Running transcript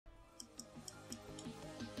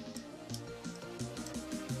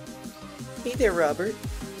Hey there, Robert.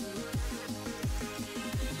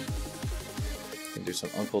 Gonna do some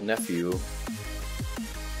uncle-nephew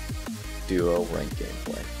duo ranked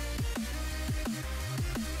gameplay.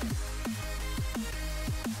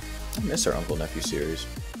 I miss our uncle-nephew series.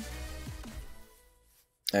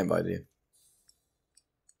 I invited you.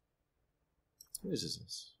 Who is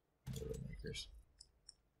this? Makers.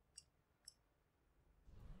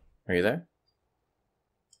 Are you there?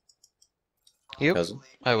 Yep. Cousin?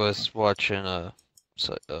 I was watching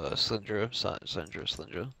Slindra.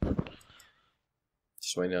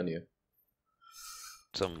 Just waiting on you.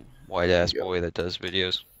 Some white ass Go. boy that does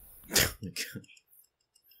videos. Oh my God.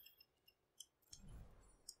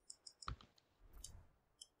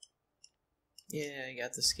 Yeah, I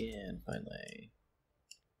got the skin finally.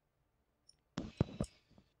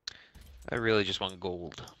 I really just want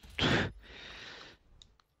gold. I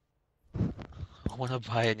want to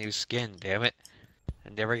buy a new skin, damn it. I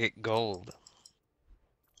never get gold.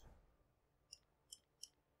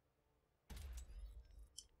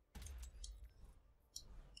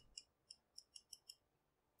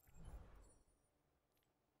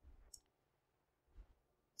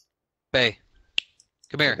 Bay,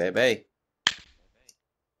 come here. Hey, baby.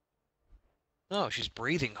 No, she's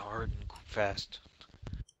breathing hard and fast.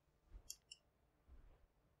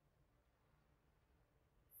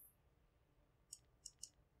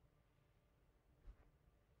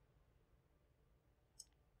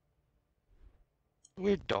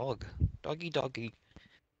 Weird dog. Doggy doggy.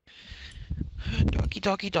 Doggy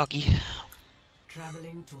doggy doggy.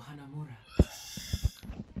 Traveling to Hanamura.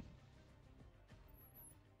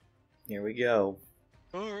 Here we go.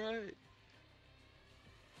 Alright.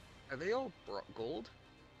 Are they all gold?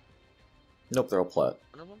 Nope, they're all plat.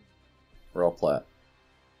 One of them? We're all plat.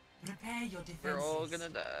 Prepare your defenses. They're all gonna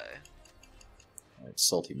die. Alright,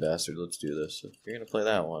 salty bastard, let's do this. If you're gonna play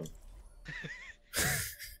that one.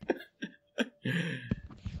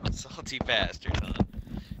 Salty bastard, huh?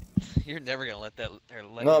 You're never gonna let that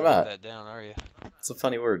let No, I'm not. that down, are you? It's a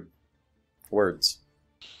funny word. Words.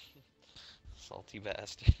 Salty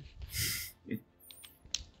bastard.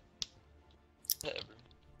 Whatever.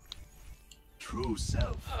 True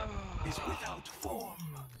self is without form.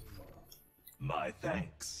 My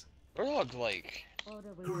thanks. Roadhog, like,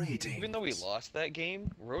 Greetings. even though we lost that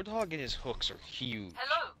game, Roadhog and his hooks are huge.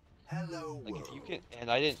 Hello, Like, world. if you can, and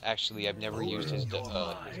I didn't actually, I've never used his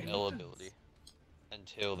L ability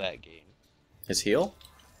until that game. His heal?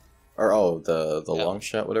 Or oh, the Yeah. long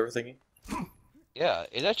shot, whatever thingy? Yeah,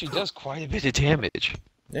 it actually does quite a bit of damage.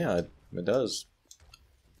 Yeah, it does.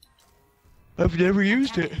 I've never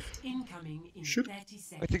used it. Incoming in Shoot. 30 I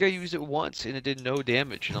seconds. think I used it once and it did no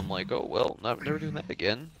damage, and I'm like, oh well, never doing that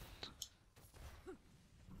again.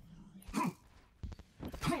 I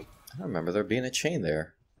don't remember there being a chain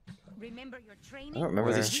there. Remember your training? I don't remember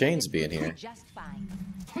Where? these chains being here. Just fine.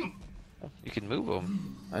 You can move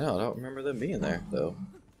them. I know, I don't remember them being there, though.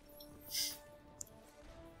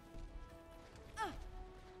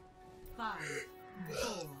 5,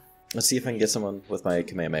 4, Let's see if I can get someone with my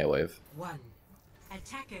Kamehameha wave. 1.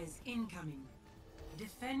 Attackers incoming.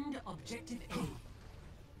 Defend objective A.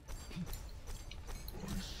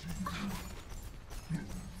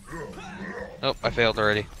 Nope, I failed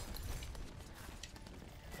already.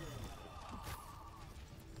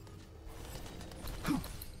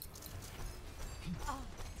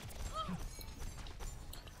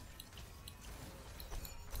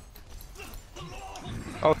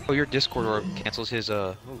 Oh, your Discord orb cancels his,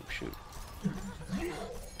 oh shoot.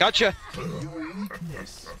 Gotcha! Your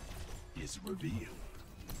weakness is revealed.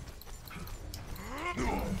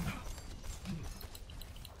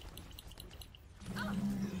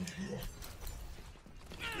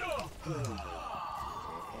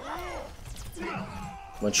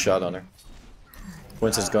 One shot on her.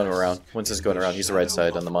 Winston's going around. Winston's going around. He's the right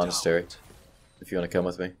side on the monastery. If you want to come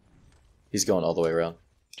with me. He's going all the way around.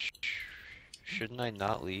 Shouldn't I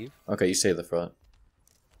not leave? Okay, you stay at the front.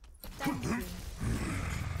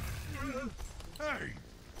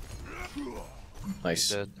 Nice.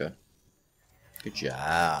 Dead. Okay. Good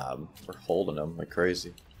job. We're holding them like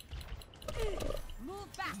crazy.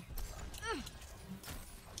 Move back.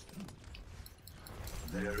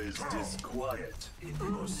 There is disquiet in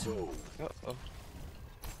your soul. Uh-oh.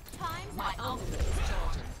 Time's my ultimate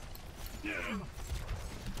Jordan.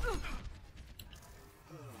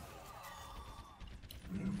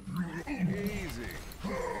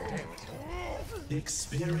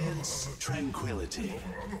 Experience tranquility.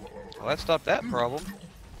 Well, that stopped that problem.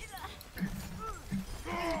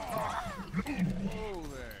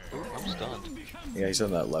 Ooh, I'm stunned. Yeah, he's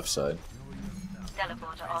on that left side.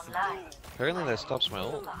 Teleporter online. Apparently that stops my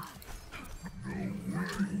ult.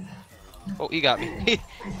 Oh, he got me.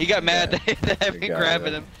 He got mad that I've been got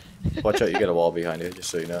grabbing it. him. Watch out, you got a wall behind you, just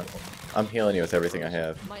so you know. I'm healing you with everything I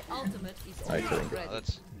have. My ultimate is I couldn't. almost ready. Oh,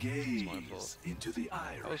 that's Gaze wonderful. into the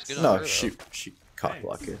that was iris. good on No, her, she cock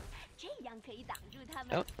blocked you.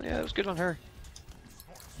 though. Oh, yeah, that was good on her.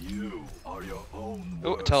 You are your own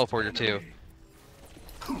Oh, worst teleporter too.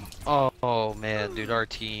 enemy. Oh man, dude, our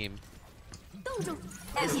team.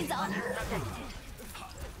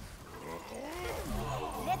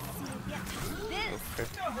 Okay.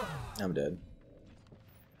 I'm dead.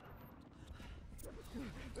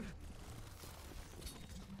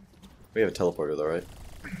 We have a teleporter though, right?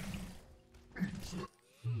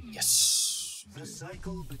 Yes. The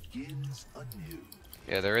cycle begins anew.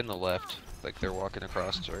 Yeah, they're in the left. Like they're walking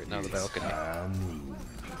across right now the balcony.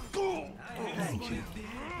 Thank you.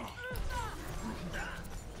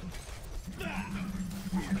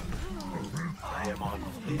 I am on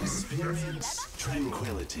experience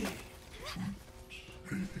tranquility.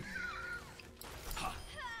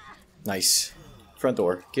 Nice. Front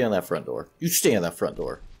door. Get on that front door. You stay on that front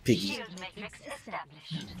door. Piggy.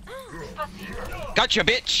 Gotcha,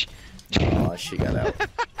 bitch! Aw, she got out.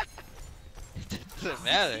 Doesn't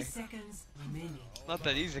matter. 30 seconds remaining. Not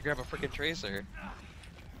that easy to grab a freaking tracer.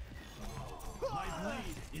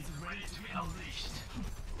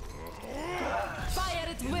 Fire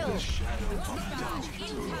at will.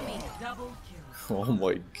 Incoming. Double kill. Oh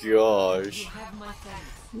my gosh. You have my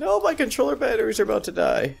thanks. No, my controller batteries are about to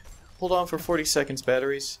die. Hold on for 40 seconds,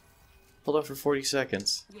 batteries. Hold on for 40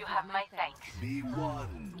 seconds. You have my thanks. Be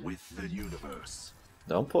one with the universe.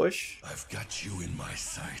 Don't push. I've got you in my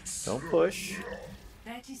sights. Don't push.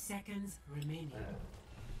 30 seconds remaining.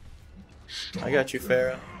 I got you,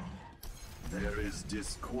 Farah. There is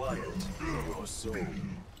disquiet in your soul.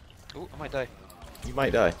 Ooh, I might die. You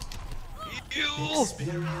might die. You!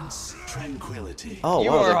 Experience tranquility. Oh,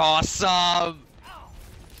 You wow. are awesome!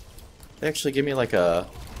 They actually give me like a...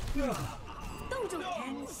 10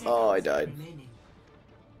 seconds Oh, I died. remaining.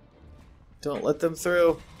 Don't let them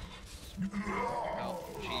through. Oh,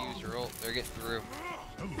 she used her ult. They're getting through.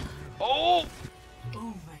 Oh!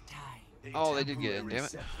 Overtime. Oh, they did get in, damn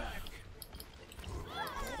it. Setback.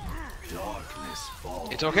 Darkness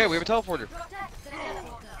falls. It's okay, we have a teleporter.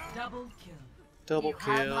 Double kill. Double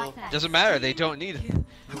kill. Doesn't matter, they don't need it.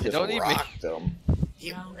 They Just don't need me. rocked them.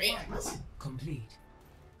 Round one complete.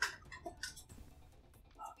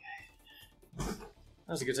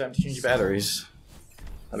 That was a good time to change your batteries.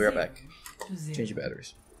 I'll be right back. To 0. Change your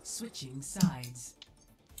batteries. Switching sides.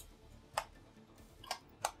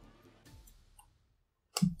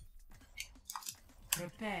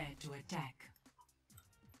 Prepare to attack.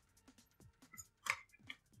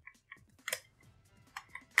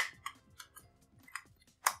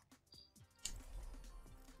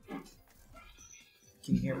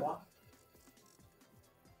 Can you hear me?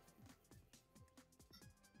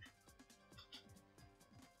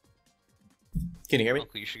 Can you hear me?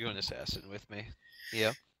 Uncle, you should go an assassin with me.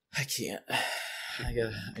 Yeah. I can't. I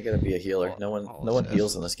gotta be a healer. No one Assassin.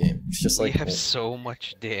 heals in this game. It's just We like have so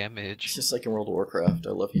much it's damage. just like in World of Warcraft.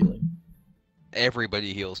 I love healing.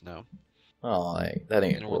 Everybody heals now. Oh, that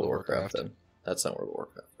ain't In World of Warcraft then. That's not World of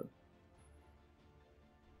Warcraft then.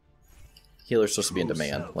 Healers supposed to be in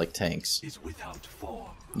demand, like tanks. Is without form.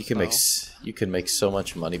 You can make you can make so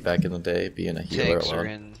much money back in the day being a healer Tanks are alone.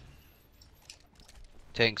 in.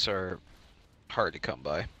 Tanks are hard to come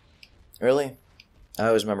by. Really? I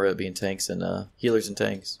always remember it being tanks and healers and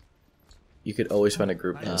tanks. You could always find a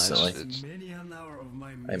group No, instantly. it's-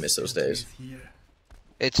 I miss those days.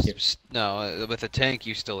 It's no with a tank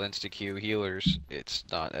you still insta queue. Healers, it's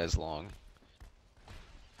not as long.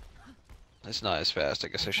 It's not as fast. I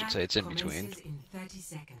guess I should say it's in between. Commences in 30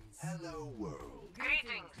 seconds. Hello, world.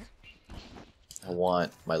 I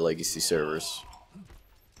want my legacy servers.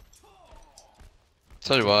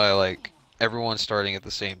 So do I. Like everyone starting at the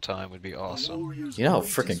same time would be awesome. Warriors You know how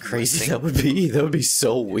greatest freaking crazy Think- that would be? That would be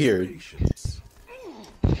so weird. generations.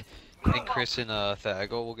 I think Chris and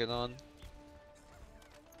Thaggle will get on.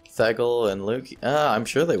 Thaggle and Luke? I'm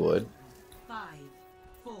sure they would. 5,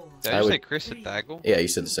 4, Did I I just would- say Chris and Thaggle? Yeah, you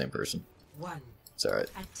said the same person. 1. It's alright.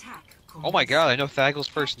 Attack. Oh my god, I know Thaggle's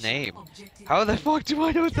first name. Objective How the fuck do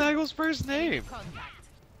I know Thaggle's first name?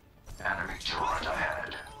 Enemy turret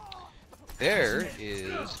ahead. There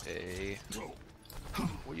is a...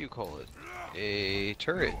 What do you call it? A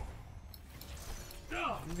turret.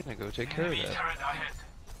 I'm gonna go take care of that.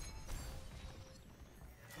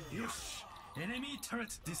 Enemy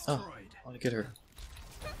turret Oh, destroyed. I want to get her.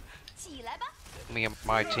 Let me get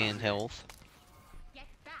my 10 health. Get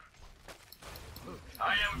back.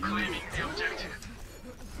 I am claiming the objective.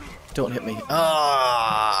 Don't hit me.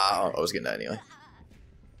 Ah! I was getting that anyway.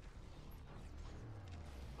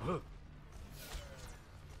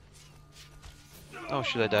 Oh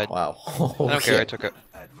shit, I died. Wow. I don't care, I took it.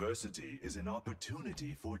 Adversity is an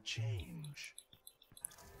opportunity for change.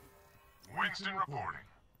 Winston reporting.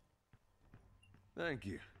 Thank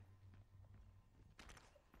you.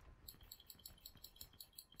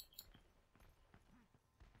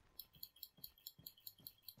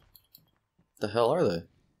 The hell are they?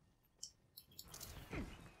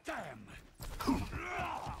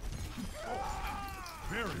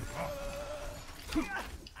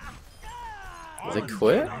 They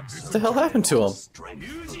quit? What the hell happened to them?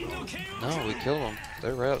 No, we killed them.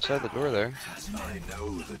 They're right outside the door there. I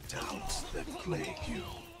know the doubts that plague you.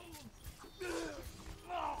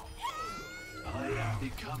 I am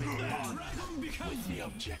becoming one with the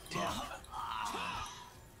objective.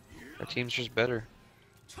 Our team's just better.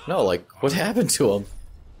 No, like, what happened to them?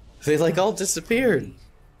 They, like, all disappeared.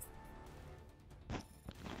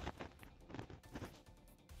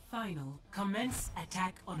 Final. Commence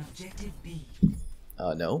attack on objective B.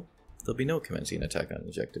 No. There'll be no commencing attack on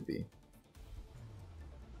Objective B.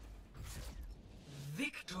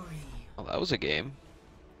 Victory. Well, that was a game.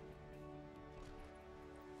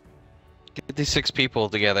 Get these 6 people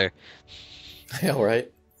together. Yeah,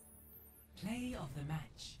 right? Play of the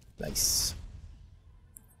match. Nice.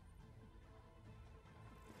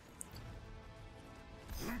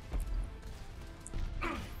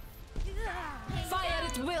 Fire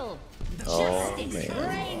at will. Oh, Justice man.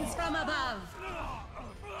 reigns from above.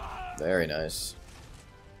 Very nice.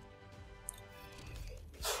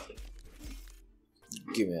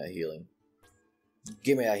 Give me that healing.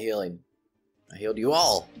 Give me that healing. I healed you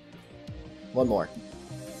all. One more.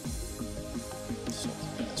 Son of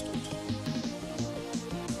a bastard.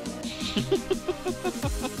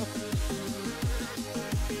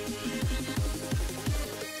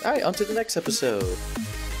 Alright, on to the next episode.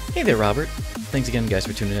 Hey there, Robert. Thanks again, guys,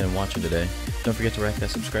 for tuning in and watching today. Don't forget to whack that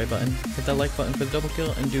subscribe button, hit that like button for the double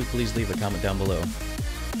kill, and do please leave a comment down below.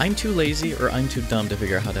 I'm too lazy or I'm too dumb to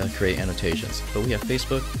figure out how to create annotations, but we have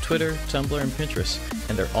Facebook, Twitter, Tumblr, and Pinterest,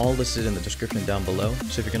 and they're all listed in the description down below,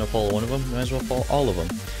 so if you're going to follow one of them, you might as well follow all of them.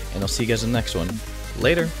 And I'll see you guys in the next one.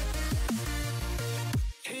 Later!